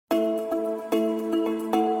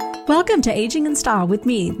Welcome to Aging in Style with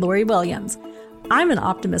me, Lori Williams. I'm an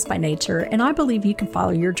optimist by nature, and I believe you can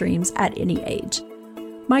follow your dreams at any age.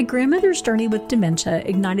 My grandmother's journey with dementia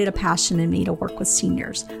ignited a passion in me to work with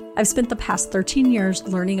seniors. I've spent the past 13 years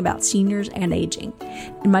learning about seniors and aging.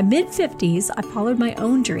 In my mid-50s, I followed my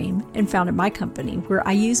own dream and founded my company, where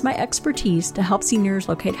I use my expertise to help seniors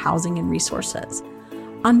locate housing and resources.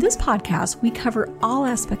 On this podcast, we cover all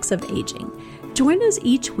aspects of aging. Join us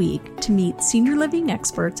each week to meet senior living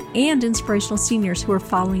experts and inspirational seniors who are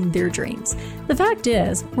following their dreams. The fact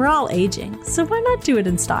is, we're all aging, so why not do it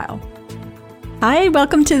in style? Hi,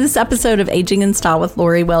 welcome to this episode of Aging in Style with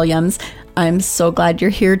Lori Williams. I'm so glad you're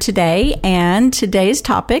here today, and today's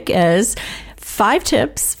topic is 5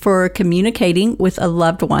 tips for communicating with a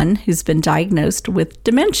loved one who's been diagnosed with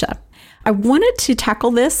dementia. I wanted to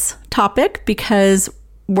tackle this topic because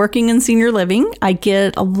working in senior living, I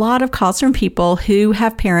get a lot of calls from people who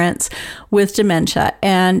have parents with dementia.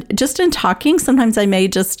 And just in talking, sometimes I may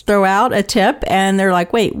just throw out a tip and they're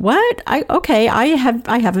like, wait, what? I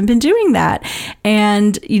haven't been doing that.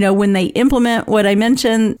 And, when they implement what I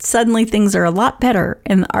mentioned, suddenly things are a lot better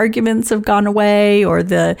and the arguments have gone away or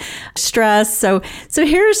the stress. So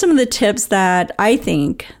here are some of the tips that I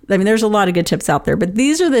think, there's a lot of good tips out there, but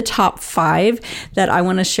these are the top 5 that I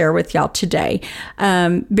want to share with y'all today.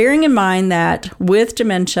 Bearing in mind that with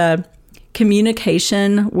dementia,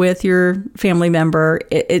 communication with your family member,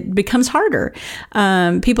 it becomes harder.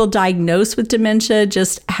 People diagnosed with dementia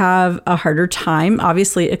just have a harder time,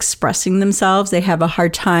 obviously, expressing themselves. They have a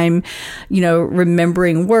hard time,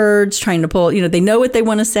 remembering words, trying to pull, they know what they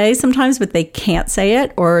want to say sometimes, but they can't say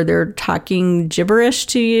it, or they're talking gibberish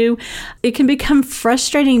to you. It can become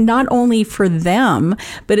frustrating not only for them,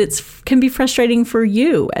 but can be frustrating for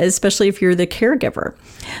you, especially if you're the caregiver.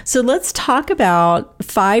 So let's talk about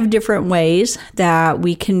 5 different ways that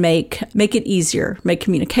we can make it easier, make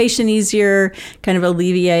communication easier, kind of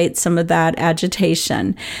alleviate some of that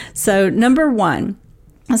agitation. So number 1,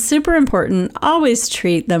 super important, always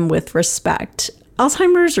treat them with respect.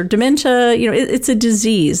 Alzheimer's or dementia, it's a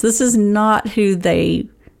disease. This is not who they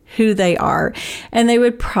are. And they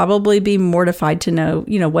would probably be mortified to know,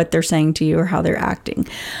 what they're saying to you or how they're acting.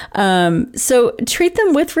 So treat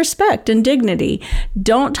them with respect and dignity.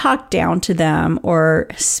 Don't talk down to them or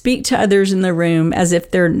speak to others in the room as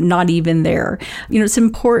if they're not even there. It's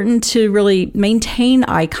important to really maintain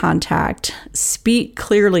eye contact, speak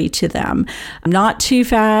clearly to them, not too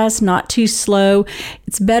fast, not too slow.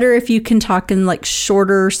 It's better if you can talk in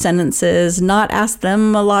shorter sentences, not ask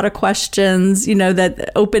them a lot of questions,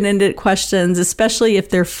 that open-ended questions, especially if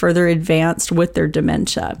they're further advanced with their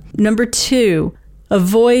dementia. Number 2,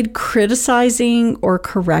 avoid criticizing or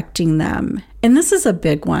correcting them. And this is a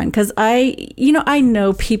big one because I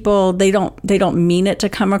know people, they don't mean it to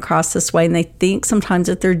come across this way, and they think sometimes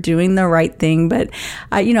that they're doing the right thing. But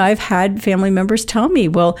I've had family members tell me,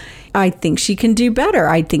 well, I think she can do better.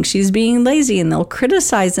 I think she's being lazy, and they'll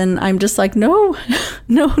criticize. And I'm just like, no,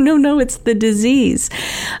 it's the disease.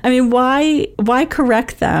 Why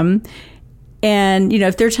correct them? And,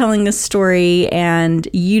 if they're telling a story and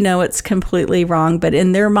it's completely wrong, but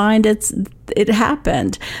in their mind, it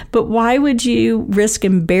happened. But why would you risk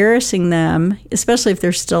embarrassing them, especially if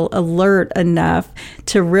they're still alert enough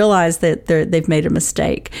to realize that they've made a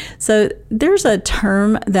mistake? So there's a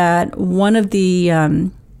term that one of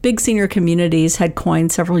the big senior communities had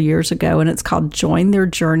coined several years ago, and it's called Join Their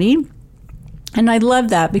Journey. And I love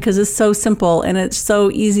that because it's so simple and it's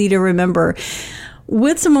so easy to remember.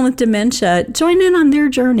 With someone with dementia, join in on their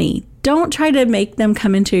journey. Don't try to make them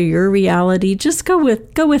come into your reality. Just go with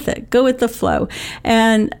it. Go with the flow.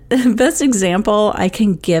 And the best example I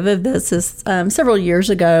can give of this is several years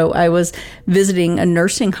ago, I was visiting a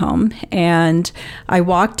nursing home and I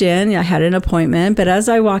walked in. I had an appointment, but as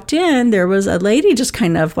I walked in, there was a lady just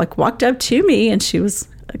kind of walked up to me, and she was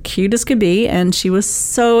cute as could be, and she was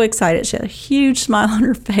so excited. She had a huge smile on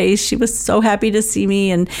her face. She was so happy to see me,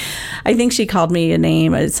 and I think she called me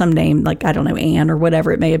some name, I don't know, Anne or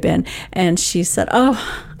whatever it may have been, and she said, "Oh,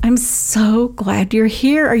 I'm so glad you're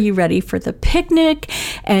here. Are you ready for the picnic?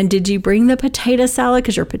 And did you bring the potato salad?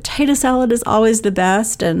 Because your potato salad is always the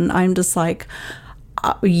best." And I'm just like,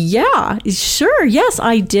 yeah, sure, yes,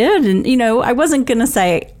 I did. And, I wasn't going to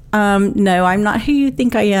say, no, I'm not who you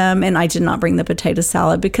think I am, and I did not bring the potato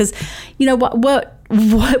salad, because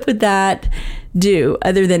what would that do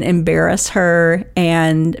other than embarrass her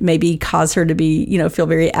and maybe cause her to be, feel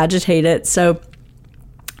very agitated? So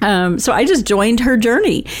I just joined her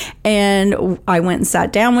journey, and I went and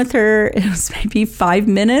sat down with her. It was maybe 5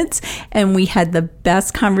 minutes, and we had the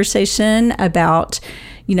best conversation about,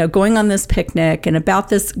 going on this picnic and about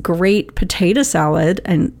this great potato salad.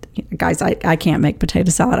 And guys, I can't make potato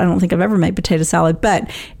salad. I don't think I've ever made potato salad. But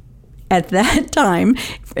at that time,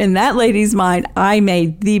 in that lady's mind, I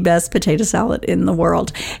made the best potato salad in the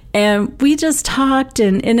world. And we just talked,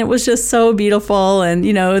 and it was just so beautiful. And,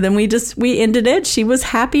 then we ended it. She was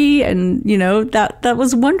happy, and, that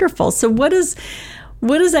was wonderful. So what does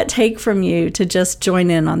that take from you to just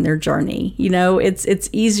join in on their journey? It's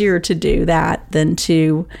easier to do that than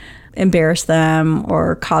to embarrass them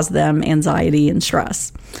or cause them anxiety and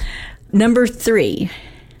stress. Number 3,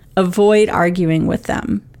 avoid arguing with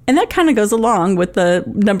them. And that kind of goes along with the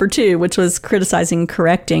number 2, which was criticizing and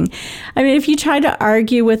correcting. I mean, if you try to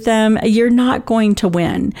argue with them, you're not going to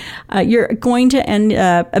win. You're going to end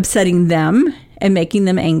up upsetting them and making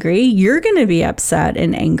them angry. You're going to be upset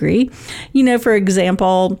and angry. For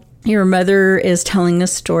example, your mother is telling a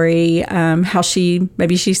story, how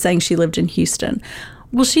maybe she's saying she lived in Houston.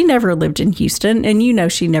 Well, she never lived in Houston,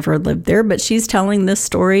 and she never lived there, but she's telling this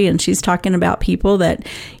story, and she's talking about people that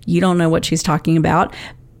you don't know what she's talking about.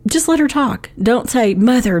 Just let her talk. Don't say,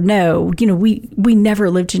 Mother, no, we never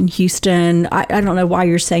lived in Houston. I don't know why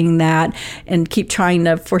you're saying that, and keep trying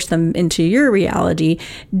to force them into your reality.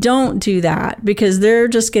 Don't do that, because they're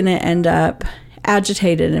just going to end up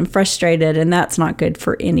agitated and frustrated, and that's not good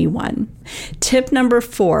for anyone. Tip number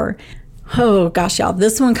 4. Oh gosh, y'all,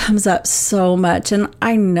 this one comes up so much, and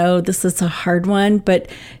I know this is a hard one, but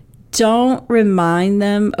don't remind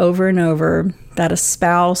them over and over that a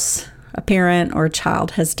spouse, a parent, or a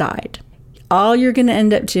child has died. All you're going to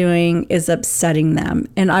end up doing is upsetting them.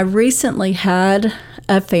 And I recently had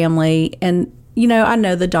a family, and I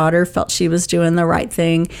know the daughter felt she was doing the right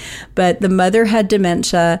thing, but the mother had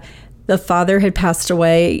dementia. The father had passed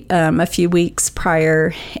away a few weeks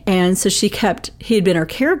prior, and so he had been her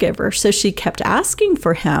caregiver, so she kept asking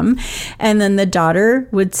for him. And then the daughter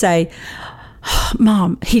would say,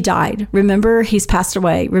 Mom, he died. Remember, he's passed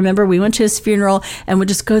away. Remember, we went to his funeral, and would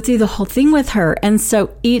just go through the whole thing with her. And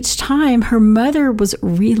so each time her mother was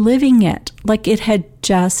reliving it like it had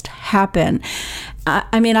just happened.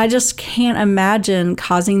 I mean, I just can't imagine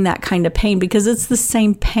causing that kind of pain, because it's the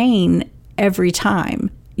same pain every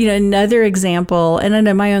time. Another example, and I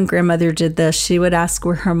know my own grandmother did this, she would ask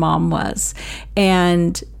where her mom was.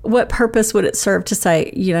 And what purpose would it serve to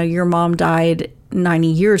say, your mom died 90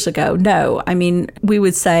 years ago? No. I mean, we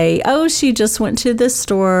would say, oh, she just went to the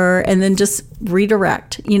store, and then just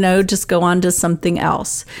redirect, just go on to something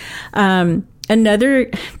else. Another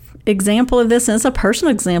example of this, and it's a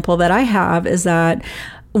personal example that I have, is that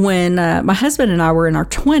when my husband and I were in our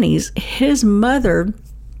 20s, his mother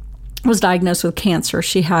was diagnosed with cancer.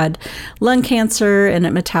 She had lung cancer, and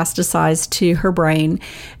it metastasized to her brain.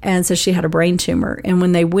 And so she had a brain tumor. And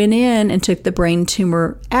when they went in and took the brain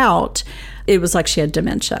tumor out, it was like she had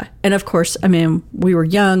dementia. And of course, I mean, we were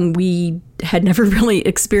young. We had never really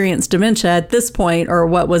experienced dementia at this point, or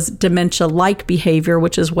what was dementia-like behavior,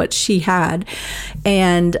 which is what she had.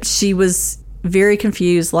 And she was very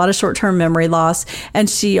confused, a lot of short-term memory loss, and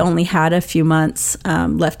she only had a few months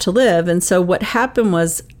left to live. And so what happened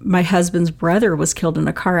was my husband's brother was killed in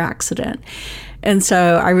a car accident. And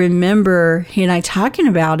so I remember he and I talking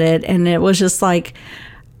about it, and it was just like,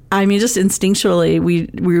 I mean, just instinctually,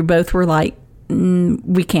 we both were like,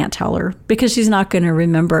 we can't tell her, because she's not going to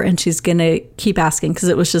remember, and she's going to keep asking, because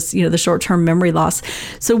it was just, the short-term memory loss.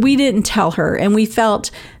 So we didn't tell her, and we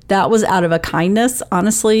felt that was out of a kindness,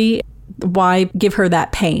 honestly. Why give her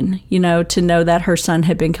that pain, to know that her son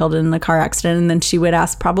had been killed in a car accident? And then she would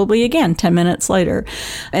ask probably again 10 minutes later.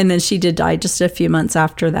 And then she did die just a few months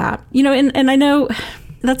after that. And I know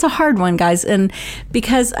that's a hard one, guys. And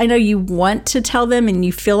because I know you want to tell them and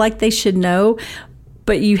you feel like they should know,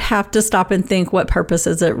 but you have to stop and think, what purpose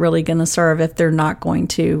is it really going to serve if they're not going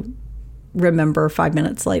to remember 5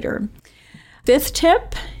 minutes later? 5th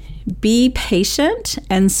tip, be patient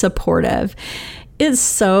and supportive. It's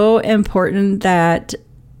so important that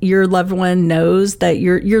your loved one knows that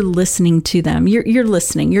you're listening to them. You're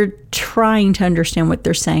listening. You're trying to understand what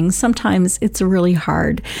they're saying. Sometimes it's really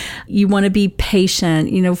hard. You want to be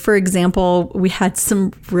patient. For example, we had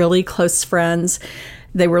some really close friends.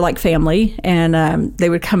 They were like family, and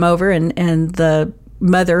they would come over, and the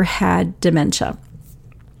mother had dementia.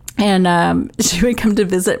 And she would come to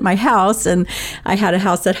visit my house, and I had a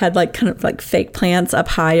house that had kind of fake plants up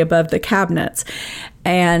high above the cabinets.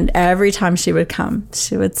 And every time she would come,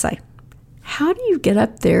 she would say, how do you get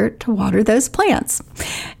up there to water those plants?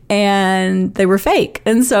 And they were fake.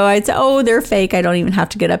 And so I'd say, oh, they're fake. I don't even have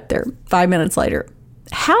to get up there. 5 minutes later,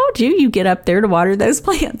 how do you get up there to water those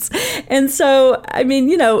plants? And so, I mean,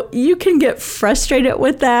 you can get frustrated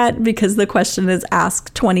with that because the question is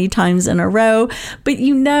asked 20 times in a row, but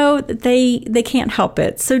that they can't help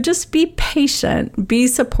it. So just be patient, be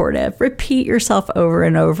supportive, repeat yourself over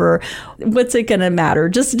and over. What's it going to matter?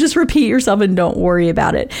 Just repeat yourself and don't worry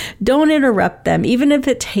about it. Don't interrupt them, even if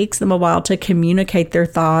it takes them a while to communicate their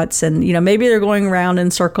thoughts. And, maybe they're going around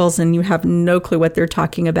in circles and you have no clue what they're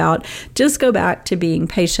talking about. Just go back to being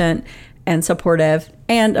patient and supportive.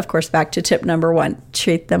 And of course, back to tip number 1,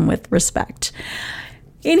 treat them with respect.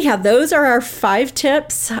 Anyhow, those are our 5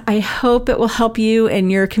 tips. I hope it will help you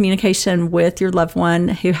in your communication with your loved one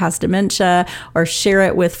who has dementia, or share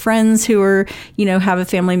it with friends who are, have a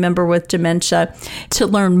family member with dementia. To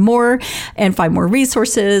learn more and find more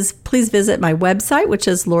resources, please visit my website, which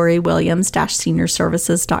is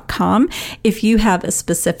LoriWilliams-SeniorServices.com. If you have a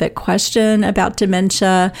specific question about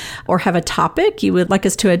dementia or have a topic you would like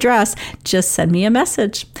us to address, just send me a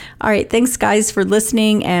message. All right. Thanks, guys, for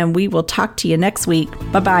listening, and we will talk to you next week.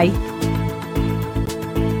 Bye-bye.